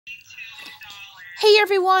Hey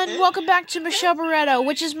everyone, welcome back to Michelle Barretto,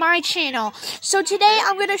 which is my channel. So today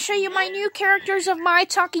I'm going to show you my new characters of my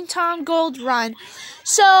Talking Tom Gold run.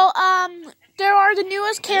 So, there are the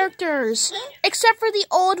newest characters, except for the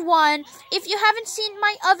old one. If you haven't seen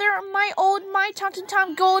my old Talking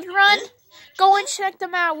Tom Gold run, go and check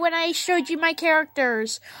them out when I showed you my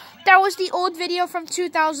characters. That was the old video from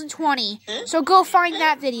 2020, so go find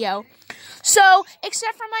that video. So,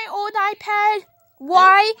 except for my old iPad,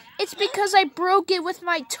 why? It's because I broke it with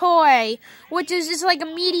my toy, which is like a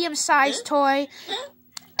medium-sized toy.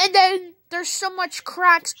 And then there's so much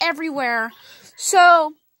cracks everywhere.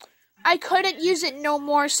 So I couldn't use it no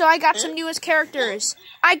more, so I got some newest characters.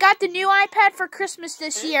 I got the new iPad for Christmas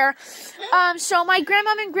this year. So my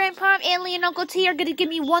grandmom and grandpa, Annie and Uncle T are going to give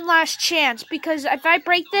me one last chance, because if I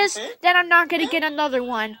break this, then I'm not going to get another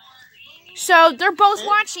one. So they're both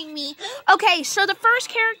watching me. Okay, so the first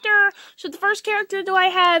character that I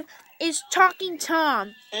have is Talking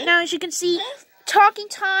Tom. Now, as you can see, Talking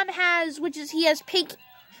Tom has the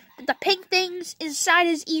pink things inside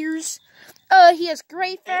his ears. He has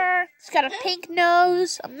gray fur. He's got a pink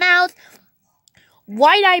nose, a mouth,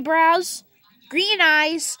 white eyebrows, green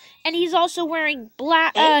eyes, and he's also wearing blue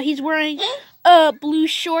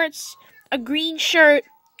shorts, a green shirt,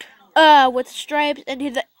 with stripes, and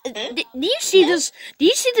his. Do you see this? Do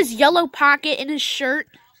you see this yellow pocket in his shirt?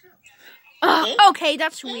 Okay,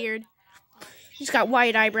 that's weird. He's got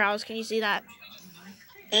white eyebrows. Can you see that?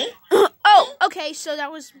 Oh, okay. So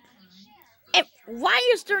that was. Why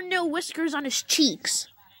is there no whiskers on his cheeks?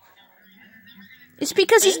 It's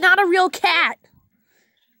because he's not a real cat.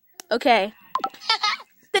 Okay.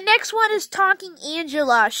 The next one is Talking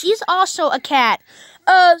Angela. She's also a cat.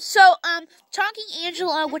 Talking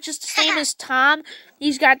Angela, which is the same as Tom,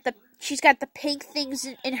 she's got the pink things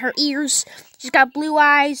in her ears. She's got blue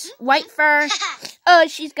eyes, white fur.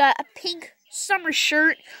 She's got a pink summer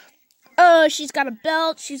shirt. She's got a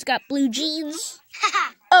belt. She's got blue jeans.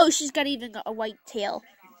 She's got even a white tail.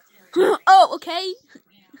 Oh, okay.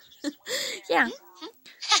 Yeah.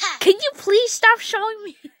 Can you please stop showing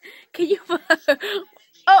me? Can you?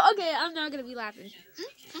 Oh, okay. I'm not gonna be laughing.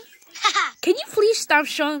 Can you please stop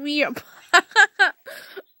showing me your?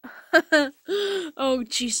 Oh,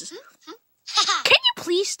 Jesus. Can you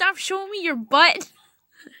please stop showing me your butt?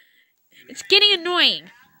 It's getting annoying.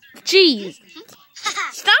 Jeez.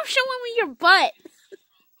 Stop showing me your butt.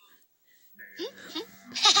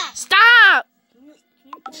 Stop!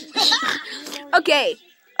 Okay,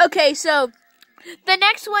 so the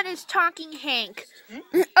next one is Talking Hank.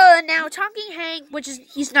 Now Talking Hank,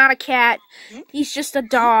 he's not a cat. He's just a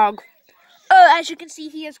dog. As you can see,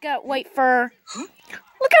 he has got white fur.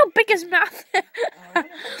 Look how big his mouth is.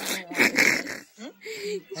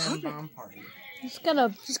 He's got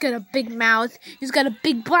a big mouth. He's got a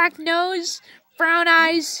big black nose, brown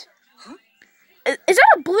eyes. Is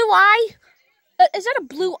that a blue eye? Is that a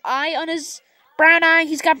blue eye on his brown eye?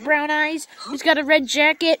 He's got brown eyes. He's got a red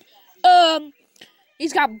jacket.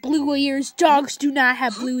 He's got blue ears. Dogs do not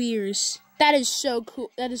have blue ears. That is so cool.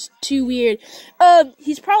 That is too weird.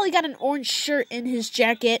 He's probably got an orange shirt in his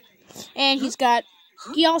jacket. And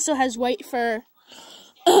he also has white fur.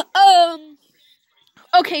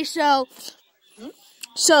 Okay, so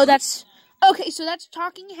that's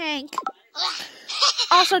Talking Hank.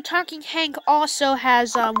 Also, Talking Hank also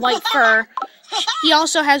has, white fur. He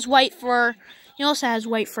also has white fur. He also has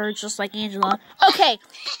white fur, just like Angela. Okay,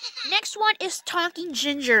 next one is Talking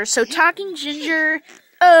Ginger. So, Talking Ginger,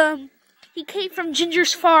 he came from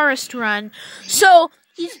Ginger's Forest run. So,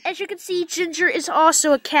 as you can see, Ginger is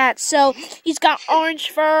also a cat. So, he's got orange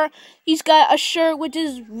fur. He's got a shirt which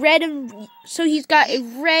is red so he's got a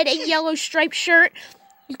red and yellow striped shirt.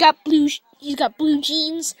 He's got blue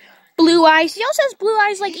jeans, blue eyes. He also has blue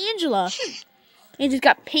eyes like Angela. And he's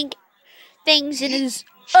got pink things in his,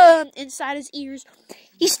 inside his ears.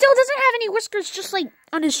 He still doesn't have any whiskers, just like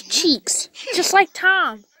on his cheeks. Just like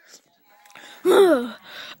Tom.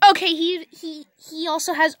 Okay, he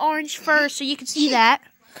also has orange fur, so you can see that.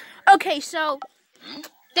 Okay, so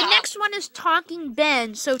the next one is Talking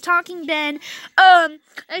Ben. So Talking Ben,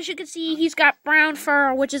 as you can see, he's got brown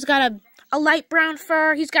fur, which has got a light brown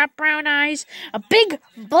fur. He's got brown eyes, a big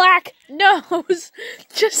black nose,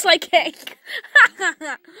 just like Hank.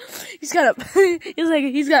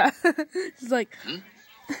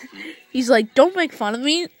 He's like, don't make fun of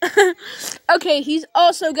me. Okay, he's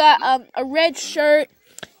also got a red shirt.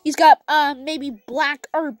 He's got maybe black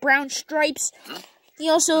or brown stripes. He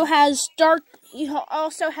also has dark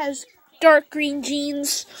green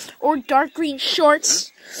jeans or dark green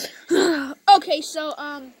shorts. Okay,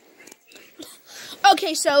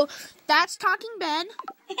 so that's Talking Ben.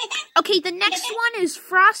 Okay, the next one is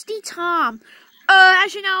Frosty Tom.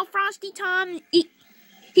 As you know, Frosty Tom,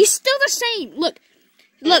 he's still the same. Look,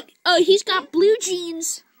 he's got blue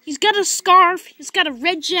jeans. He's got a scarf. He's got a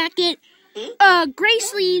red jacket. Gray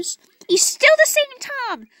sleeves. He's still the same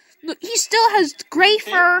Tom. Look, he still has gray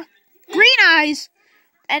fur, green eyes,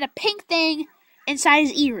 and a pink thing inside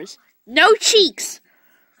his ears. No cheeks.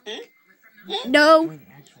 No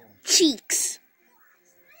cheeks.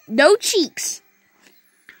 No cheeks.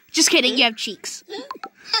 Just kidding, you have cheeks.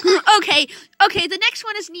 Okay, the next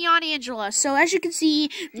one is Neon Angela. So as you can see,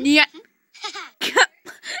 Can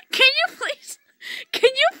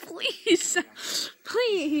you please,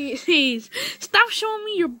 stop showing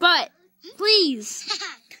me your butt. Please,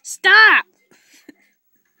 stop.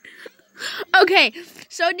 Okay,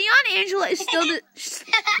 so Neon Angela is still the...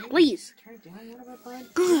 Please.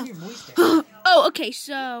 Oh, okay,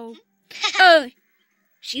 so...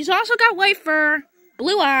 she's also got white fur,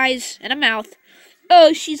 blue eyes, and a mouth.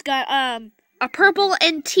 Oh, she's got, a purple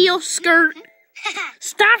and teal skirt.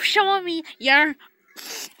 Stop showing me your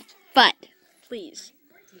butt. Please.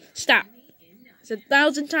 Stop. It's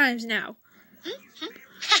 1,000 times now.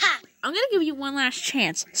 I'm gonna give you one last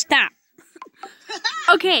chance. Stop.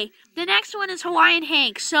 Okay, the next one is Hawaiian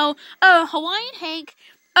Hank. So, Hawaiian Hank,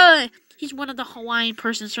 he's one of the Hawaiian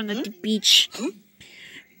persons from the beach.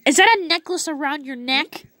 Is that a necklace around your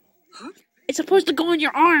neck? It's supposed to go on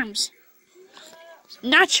your arms.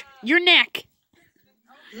 Not your neck.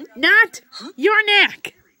 Not your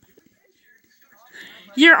neck.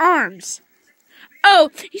 Your arms. Oh,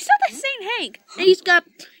 he's still the same Hank. And he's got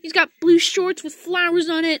blue shorts with flowers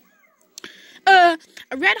on it. A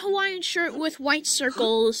red Hawaiian shirt with white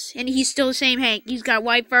circles, and he's still the same Hank. He's got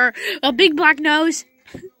white fur, a big black nose,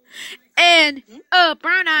 and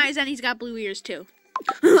brown eyes, and he's got blue ears too.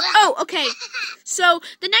 Oh, okay. So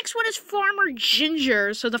the next one is Farmer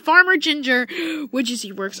Ginger. So the Farmer Ginger, which is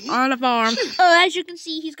he works on a farm. As you can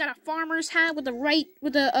see, he's got a farmer's hat with a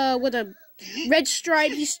red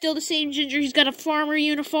stripe. He's still the same Ginger. He's got a farmer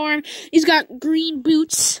uniform. He's got green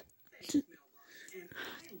boots.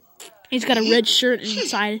 He's got a red shirt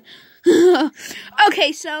inside.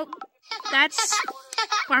 Okay, so that's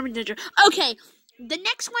Farmer Ginger. Okay, the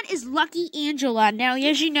next one is Lucky Angela. Now,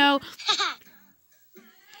 as you know,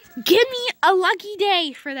 give me a lucky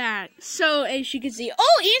day for that. So, as you can see,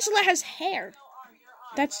 oh, Angela has hair.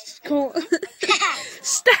 That's cool.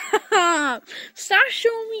 Stop. Stop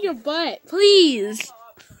showing me your butt, please.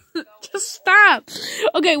 Just stop.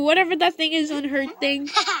 Okay, whatever that thing is on her thing.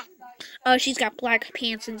 She's got black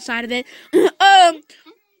pants inside of it.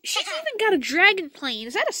 She's even got a dragon plane.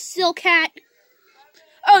 Is that a silk hat?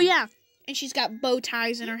 Oh, yeah. And she's got bow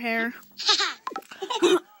ties in her hair.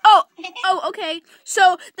 Oh, okay.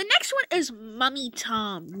 So, the next one is Mummy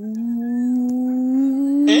Tom.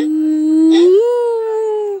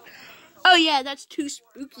 Oh, yeah, that's too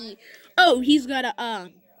spooky. Oh, he's got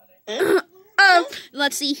a,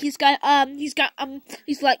 let's see, he's got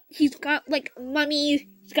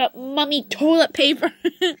mummy toilet paper.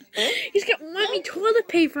 He's got mummy toilet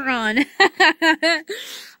paper on.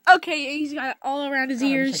 Okay, he's got it all around his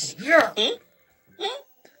ears.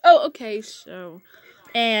 Oh, okay, so,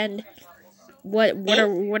 and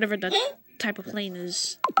whatever that type of plane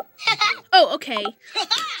is. Oh, okay.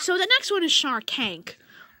 So the next one is Shark Hank.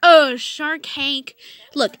 Oh, Shark Hank.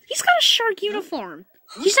 Look, he's got a shark uniform.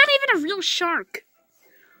 He's not even a real shark.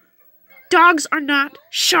 Dogs are not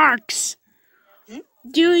sharks.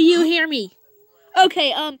 Do you hear me?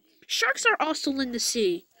 Okay, sharks are also in the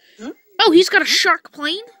sea. Oh, he's got a shark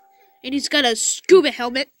plane. And he's got a scuba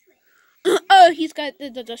helmet. Oh, he's got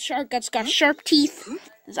the shark that's got sharp teeth.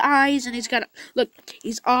 His eyes, and he's got look,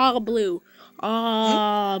 he's all blue.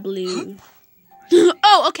 All blue.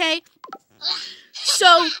 Oh, okay.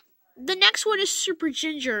 So, the next one is Super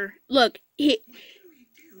Ginger. Look,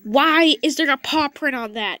 why is there a paw print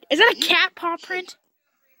on that? Is that a cat paw print?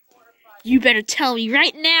 You better tell me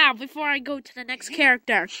right now before I go to the next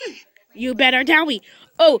character. You better tell me.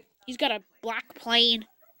 Oh, he's got a black plane.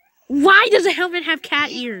 Why does a helmet have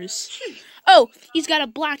cat ears? Oh, he's got a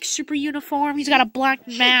black super uniform. He's got a black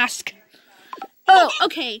mask. Oh,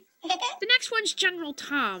 okay. The next one's General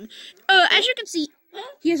Tom. As you can see,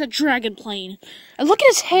 he has a dragon plane. And look at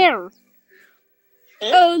his hair.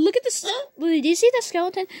 Oh, look at this. Do you see the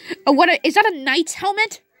skeleton? Oh, is that a knight's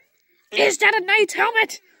helmet? Is that a knight's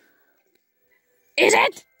helmet? Is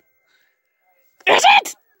it? Is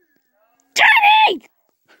it? Tell me!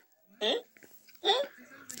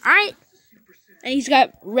 Alright. And he's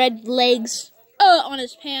got red legs on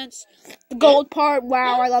his pants. The gold part.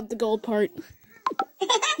 Wow, I love the gold part.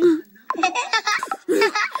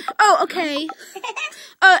 Oh, okay.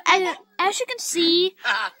 And as you can see,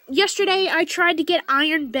 yesterday I tried to get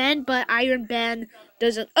Iron Ben, but Iron Ben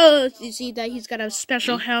doesn't. You see that he's got a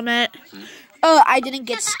special helmet. I didn't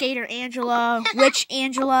get Skater Angela, Witch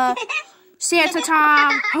Angela, Santa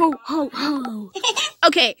Tom, ho, ho, ho.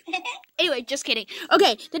 Okay, anyway, just kidding.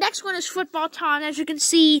 Okay, the next one is Football Tom. As you can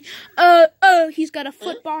see, he's got a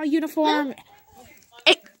football uniform.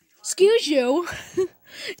 Excuse you.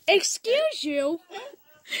 Excuse you.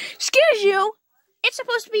 Excuse you. It's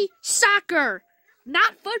supposed to be soccer,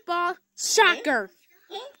 not football. Soccer.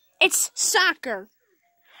 It's soccer,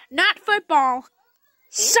 not football.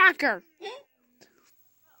 Soccer.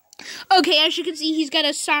 Okay, as you can see, he's got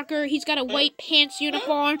a white pants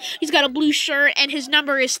uniform, he's got a blue shirt, and his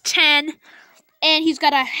number is 10. And he's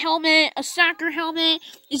got a helmet, a soccer helmet,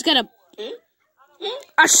 he's got a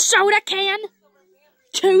soda can,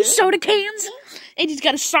 2 soda cans, and he's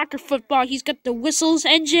got a soccer football, he's got the whistles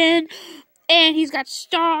engine, and he's got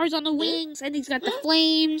stars on the wings, and he's got the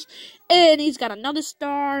flames, and he's got another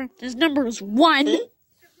star, his number is 1.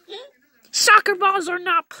 Soccer balls are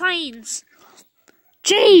not planes.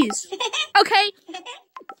 Jeez. Okay.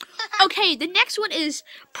 Okay, the next one is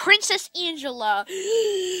Princess Angela.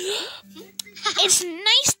 It's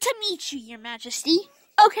nice to meet you, Your Majesty.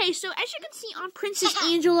 Okay, so as you can see on Princess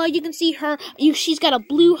Angela, you can see her. She's got a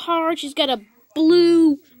blue heart. She's got a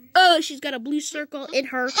blue circle in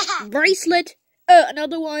her bracelet.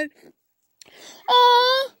 Another one.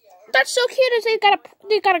 That's so cute.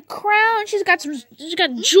 They got a crown. She's got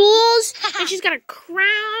jewels, and she's got a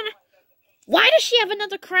crown. Why does she have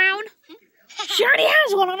another crown? She already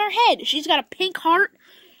has one on her head. She's got a pink heart,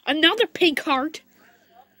 another pink heart,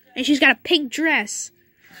 and she's got a pink dress.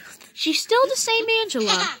 She's still the same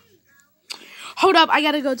Angela. Hold up, I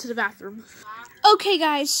gotta go to the bathroom. Okay,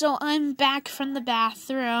 guys, so I'm back from the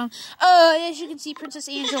bathroom. As you can see, Princess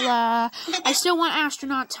Angela. I still want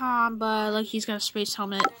Astronaut Tom, but, like, he's got a space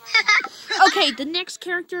helmet. Okay, the next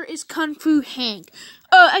character is Kung Fu Hank.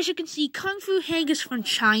 As you can see, Kung Fu Hank is from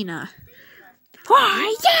China.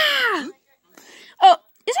 Why, yeah!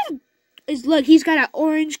 Look, he's got an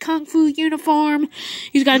orange Kung Fu uniform.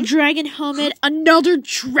 He's got a dragon helmet, another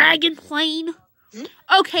dragon plane.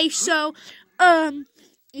 Okay, so,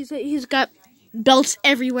 he's got belts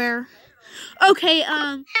everywhere. Okay,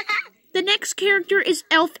 the next character is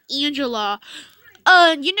Elf Angela.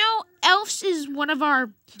 You know, Elf is one of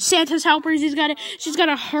our Santa's helpers. She's got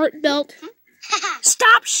a heart belt.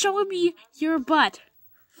 Stop showing me your butt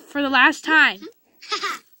for the last time.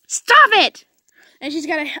 Stop it! And she's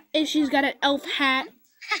got an elf hat.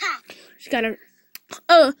 She's got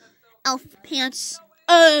elf pants.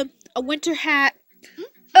 A winter hat.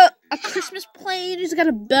 A Christmas plane. He's got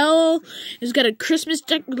a bell. He's got a Christmas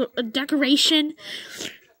decoration.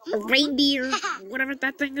 A reindeer. Whatever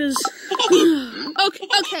that thing is.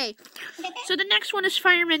 Okay. So the next one is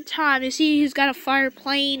Fireman Tom. You see, he's got a fire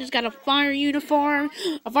plane. He's got a fire uniform.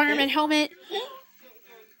 A fireman helmet.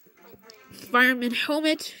 Fireman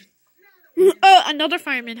helmet. Another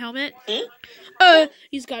fireman helmet.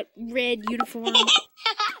 He's got red uniform.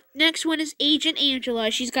 Next one is Agent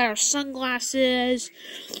Angela. She's got her sunglasses.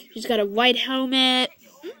 She's got a white helmet.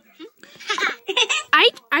 I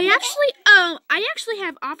actually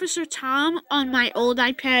have Officer Tom on my old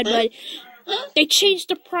iPad, but they changed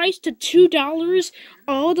the price to $2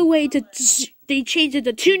 all the way to. They changed it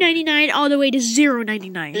to $2.99 all the way to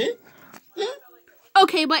 $0.99.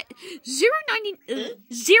 Okay, but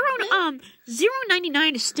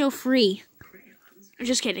 $0.99 is still free. I'm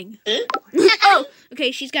just kidding. Oh,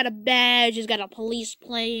 okay, she's got a badge, she's got a police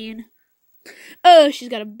plane. She's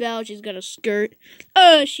got a belt, she's got a skirt.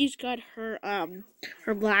 She's got her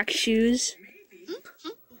black shoes.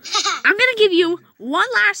 I'm gonna give you one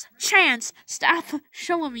last chance. Stop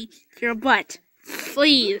showing me your butt.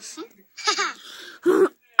 Please.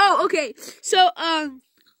 Oh, okay. So,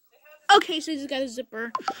 okay, so he's got a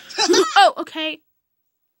zipper. Oh, okay.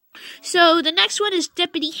 So the next one is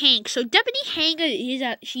Deputy Hank. So Deputy Hank,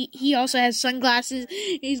 he also has sunglasses.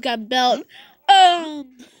 He's got a belt.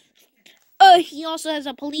 He also has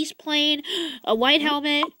a police plane, a white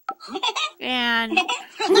helmet, and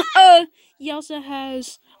he also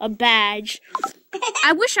has a badge.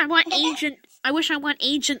 I wish I want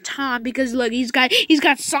Agent Tom, because look, he's got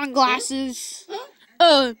sunglasses.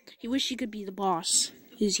 He wish he could be the boss.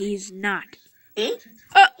 He's not. What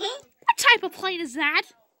type of plane is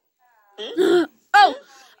that? Hey,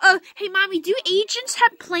 Mommy, do agents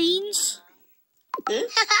have planes?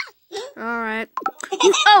 Alright.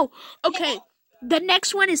 Oh, okay. The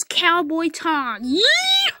next one is Cowboy Tom.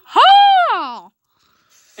 Yee-haw!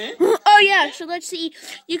 Oh yeah, so let's see.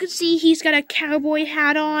 You can see he's got a cowboy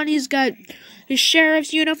hat on. He's got his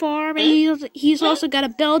sheriff's uniform, and he's also got a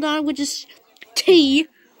belt on, which is T,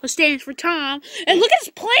 which stands for Tom. And look at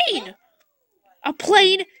his plane. A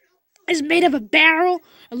plane is made of a barrel,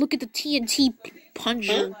 and look at the TNT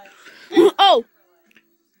plunger. Oh,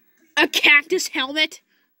 a cactus helmet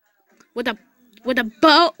with a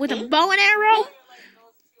bow and arrow.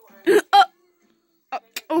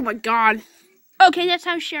 Oh my God. Okay, that's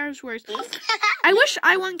how sheriffs works. I wish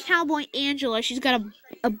I won Cowboy Angela. She's got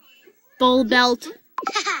a bull belt.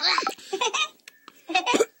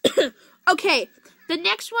 Okay, the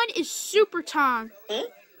next one is Super Tom.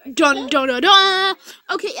 Dun dun dun dun.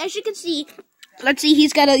 Okay, as you can see, let's see.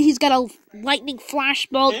 He's got a lightning flash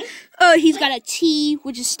bolt. He's got a T,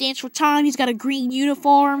 which stands for Tom. He's got a green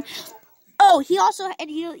uniform. Oh, he also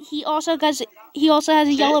has a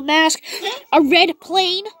yellow mask, a red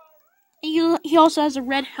plane. He also has a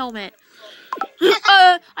red helmet.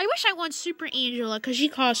 I wish I won Super Angela because she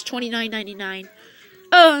costs $29.99.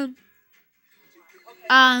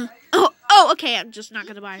 Okay, I'm just not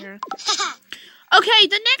gonna buy her. Okay,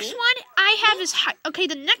 the next one I have is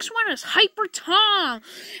the next one is Hyper Tom.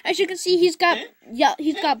 As you can see, he's got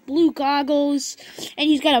blue goggles and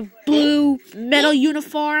he's got a blue metal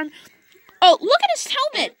uniform. Oh, look at his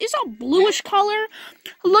helmet. It's a bluish color.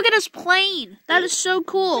 Look at his plane. That is so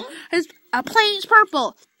cool. His plane's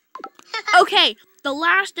purple. Okay, the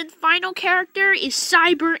last and final character is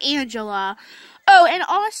Cyber Angela. Oh, and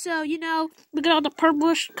also, look at all the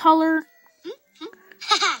purplish color.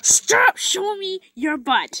 Stop showing me your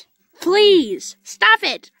butt. Please, stop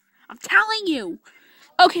it. I'm telling you.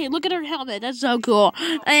 Okay, look at her helmet. That's so cool.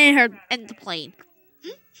 And the plane.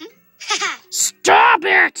 Stop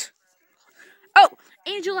it. Oh,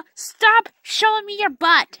 Angela, stop showing me your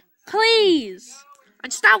butt. Please.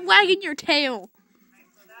 And stop wagging your tail.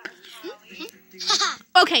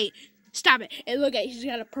 Okay, stop it. And look at, he's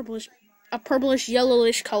got a purplish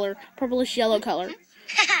yellowish color. Purplish yellow color.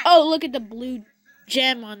 Oh, look at the blue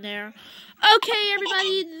gem on there. Okay,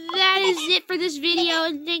 everybody, that is it for this video,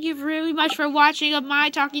 and thank you very much for watching of my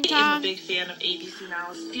Talking Tom. I'm a big fan of ABC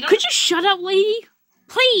now. Could you shut up, lady?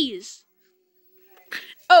 Please.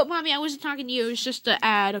 Oh, Mommy, I wasn't talking to you. It was just an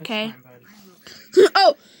ad, okay?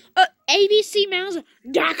 Oh,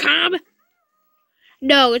 abcmouse.com.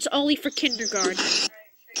 No, it's only for kindergarten.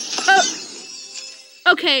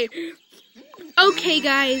 Okay. Okay,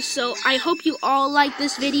 guys, so I hope you all like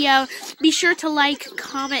this video. Be sure to like,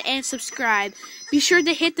 comment, and subscribe. Be sure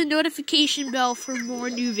to hit the notification bell for more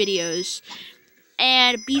new videos.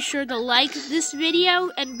 And be sure to like this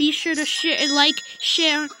video, and be sure to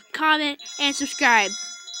share, comment, and subscribe.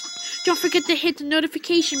 Don't forget to hit the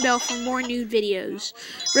notification bell for more new videos.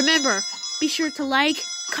 Remember, be sure to like,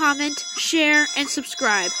 comment, share, and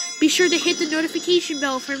subscribe. Be sure to hit the notification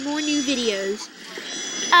bell for more new videos.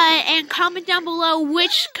 And comment down below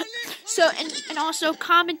and also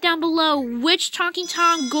comment down below which Talking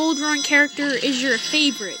Tom Gold Run character is your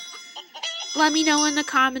favorite. Let me know in the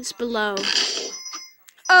comments below.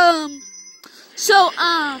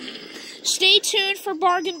 Stay tuned for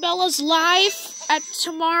Bargain Bella's live at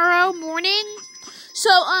tomorrow morning.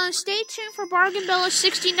 So, stay tuned for Bargain Bella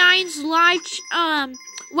 69's live,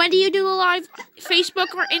 when do you do a live?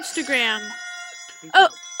 Facebook or Instagram?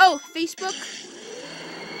 Oh, Facebook?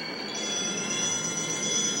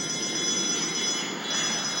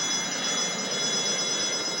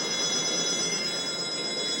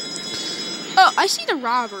 Oh, I see the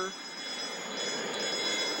robber.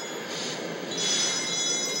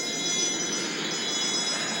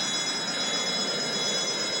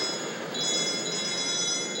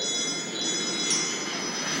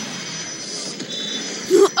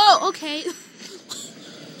 Oh, okay.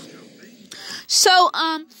 So,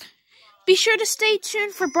 be sure to stay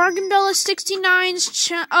tuned for Bargain Bella 69's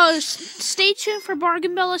stay tuned for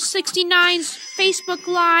Bargain Bella 69's Facebook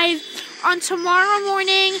Live on tomorrow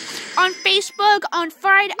morning on Facebook on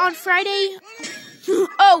Friday.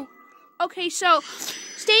 Oh, okay, so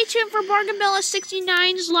stay tuned for Bargain Bella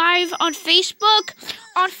 69's live on Facebook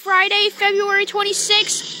on Friday, February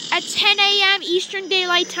 26th at 10 a.m. Eastern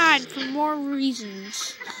Daylight Time for more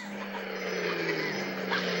reasons.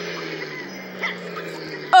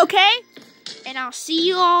 Okay? And I'll see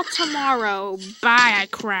you all tomorrow. Bye, I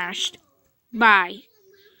crashed. Bye.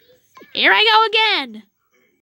 Here I go again.